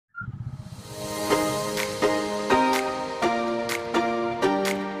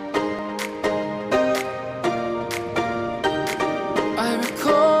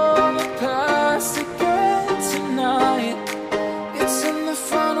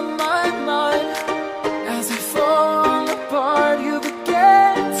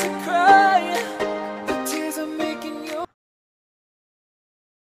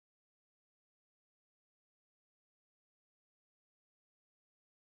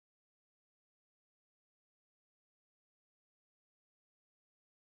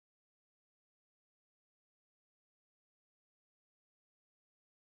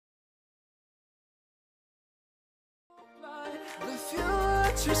The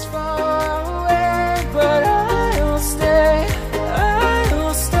future's far away, but I'll stay,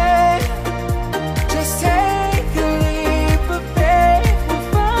 I'll stay. Just take a leap of faith, we'll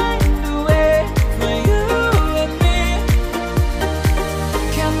find a way for you and me.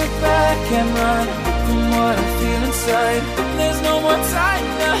 Can't look back and run from what I feel inside. There's no more time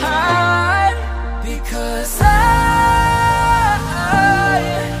to hide, because I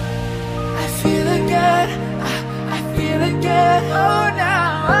feel again, I feel again. Oh,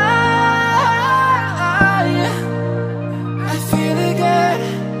 now I feel again.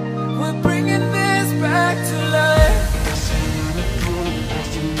 We're bringing this back to life.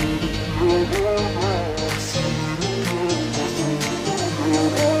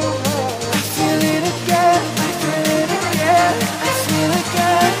 I feel it again, I feel it again, I feel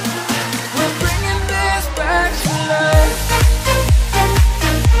again. We're bringing this back to life.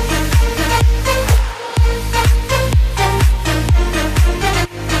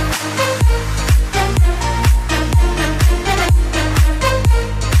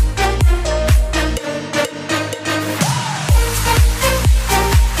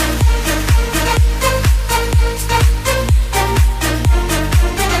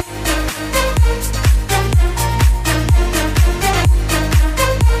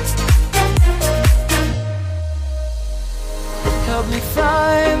 Help me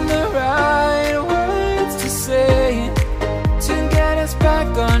find the right words to say to get us back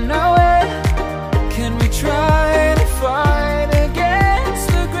on our way. Can we try to fight against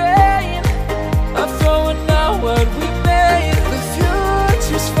the grain of throwing out what we made? The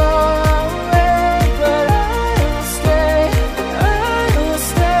future's far away, but I'll stay, I'll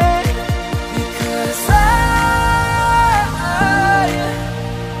stay. Because I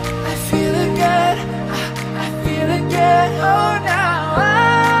feel again, I feel again. Oh, now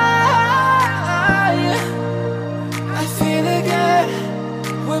I feel again.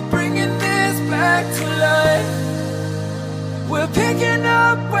 We're bringing this back to life. We're picking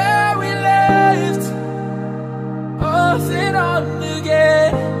up where we left off and on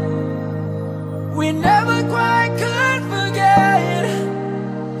again. We never quite could forget,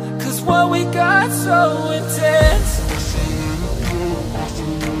 'cause what we got so intense.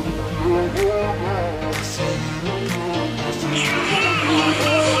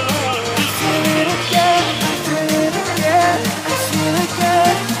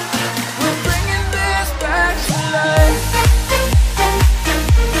 We're bringing this back to life.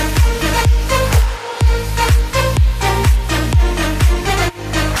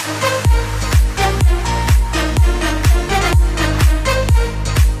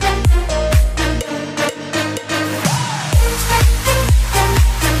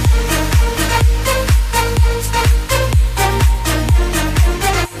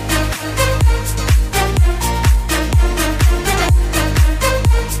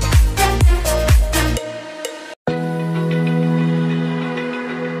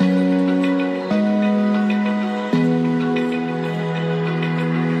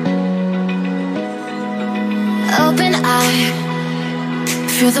 Open eye,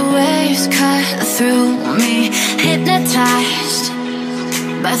 feel the waves cut through me, hypnotized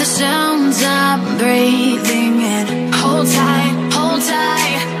by the sounds I'm breathing in. Hold tight,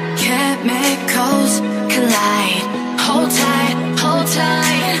 chemicals collide. Hold tight, hold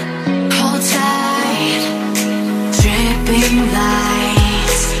tight, hold tight. Dripping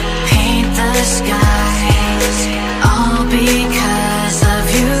lights paint the skies, all because of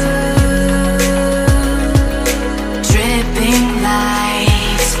you. Dripping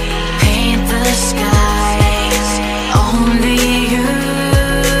lights paint the skies, only you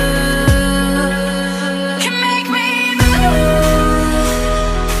can make me move.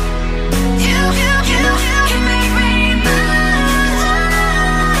 You can make me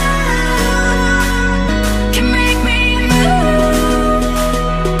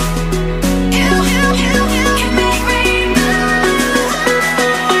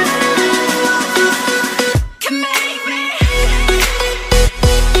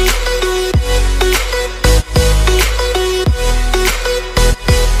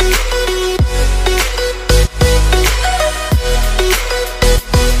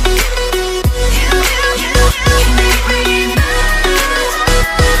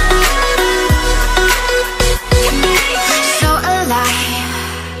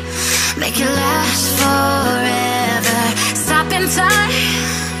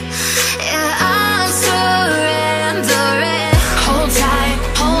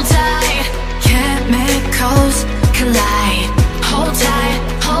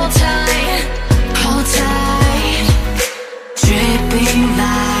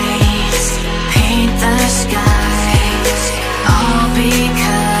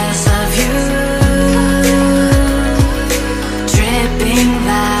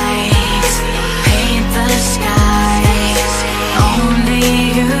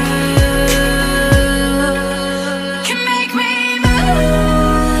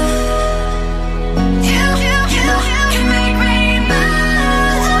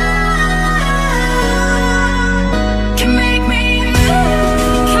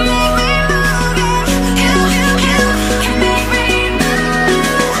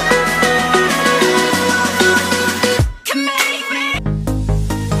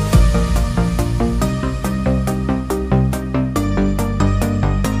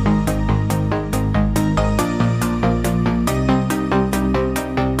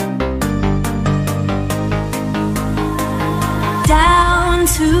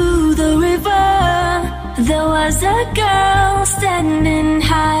was a girl standing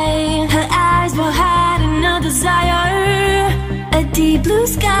high. Her eyes were hiding a desire, a deep blue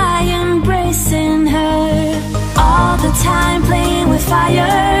sky embracing her. All the time playing with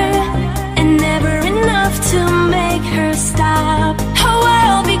fire, and never enough to make her stop. Her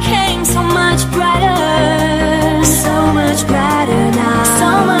world became so much brighter, so much brighter now, so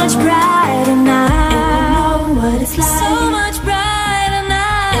much brighter now. And you know what it's like, so much brighter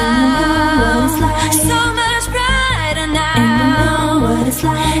now. And you know what it's like, so much brighter now. And you know what it's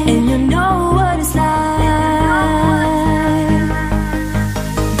like, and you know what it's like.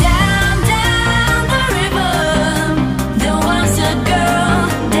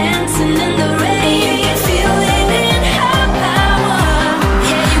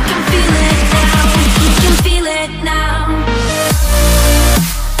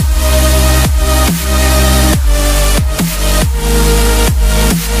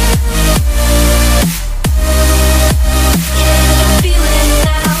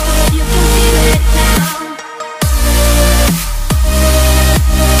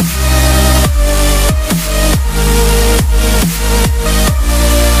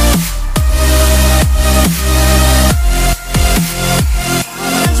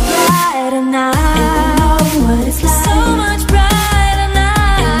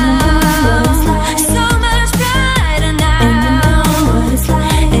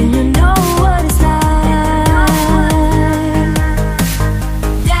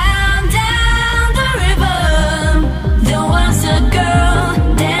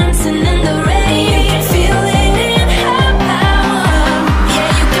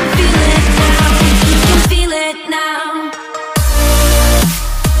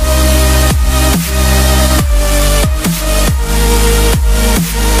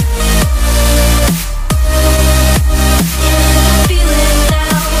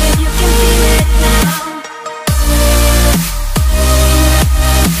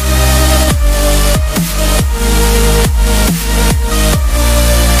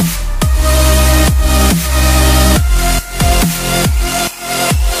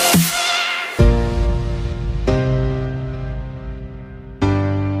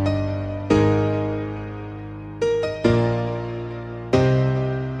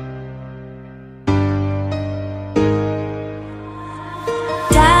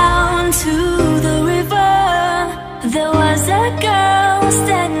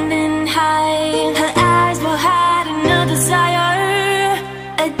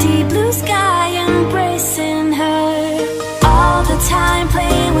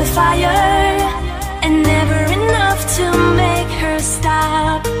 Fire